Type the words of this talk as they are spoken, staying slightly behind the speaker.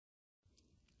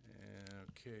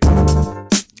Okay.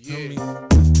 Yeah.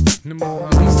 The Mona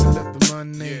Lisa left the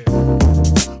money.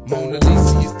 Mona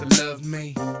Lisa used to love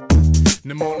me.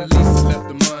 The Mona Lisa left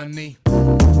the money.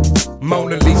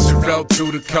 Mona Lisa rode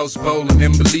through the coast bowling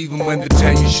and believing when they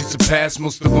tell you she surpassed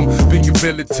most of them. Being a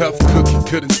really tough cookie,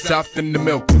 couldn't soften the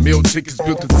milk. Meal tickets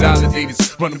built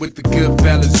consolidators, running with the good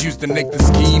fellas. Used to make the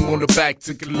scheme on the back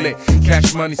to collect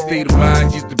cash money, state of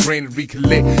mind. Used the brain to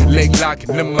recollect, leg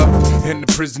locking them up in the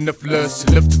prison of lust.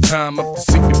 She left the time up to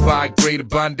signify greater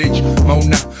bondage.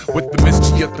 Mona with the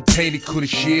mystery of the pain, he couldn't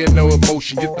share no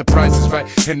emotion. Yet the price is right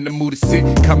in the mood to sit,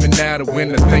 coming out of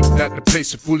winter. Think that the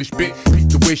place a foolish bit. Beat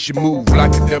the way she move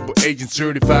like a double agent,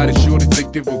 certified and sure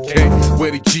detective. Okay,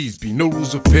 where the G's be, no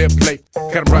rules of fair play.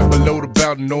 Got 'em right below the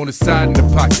belt and on the side in the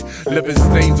pocket. Living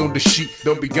stains on the sheet,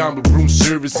 don't be gone with room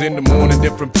service in the morning.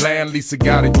 Different plan, Lisa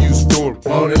got a new story.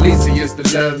 Mona Lisa used to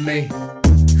love me.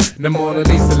 The Mona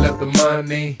Lisa left the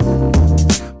money.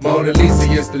 Mona Lisa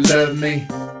used to love me.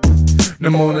 The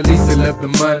Mona Lisa left the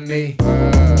money.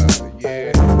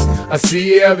 Yeah. I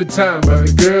see you every time, but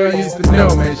the girl used to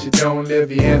know, man, she don't live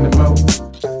here anymore.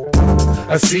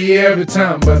 I see you every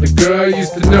time, but the girl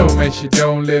used to know, man, she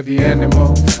don't live here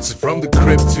anymore. So from the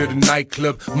crib to the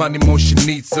nightclub, money more she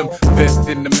needs some. Vest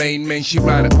in the main man, she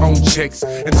write her own checks.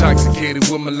 Intoxicated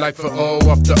woman like for O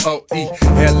off the OE.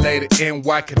 LA to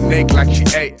NY connect like she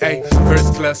AA.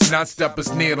 First class non-stop, but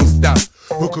snare don't stop.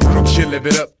 Hook or crook, she live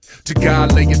it up. To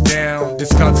God lay it down,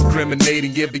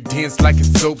 disconcriminating evidence like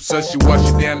it's soap. So she wash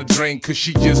it down the drain, cause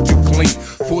she just too clean.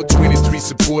 423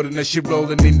 supporting her, she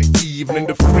rolling in the evening.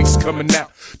 The freaks coming out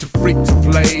to freak to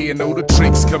play, and all the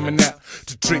tricks coming out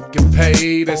to trick and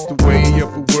pay. That's the way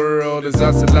of the world. As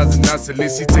oscillas and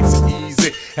oscillates, she takes it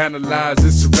easy,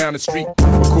 analyzes around the street,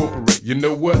 incorporate. You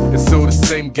know what? It's all the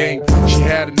same game. She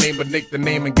had a name, but nicked the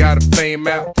name and got her fame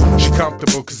out. She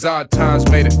comfortable, cause odd times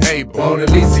made her able. Mona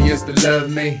Lisa used to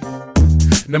love me.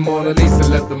 The Mona Lisa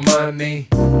left the money.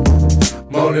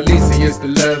 Mona Lisa used to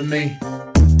love me.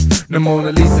 The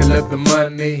Mona Lisa left the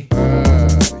money.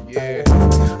 Yeah.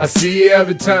 I see you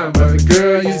every time, but the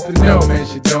girl used to know, man,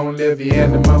 she don't live here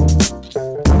anymore.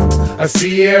 I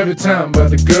see you every time,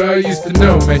 but the girl used to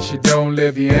know, man, she don't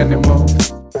live here anymore.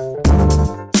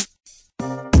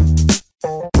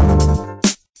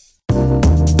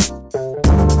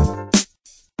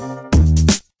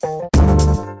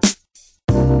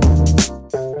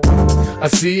 I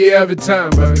see you every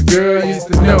time, but the girl used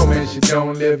to know, man, she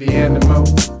don't live here anymore.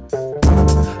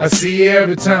 I see you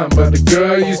every time, but the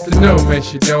girl used to know, man,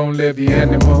 she don't live here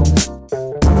anymore.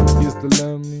 Used to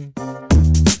love me.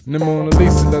 The Mona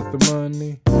Lisa left the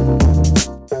money.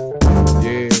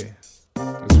 Yeah,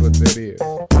 that's what that is.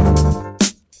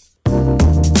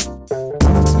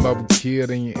 Zimbabwe kid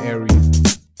in your area.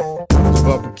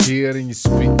 Zimbabwe kid in your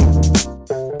speaker.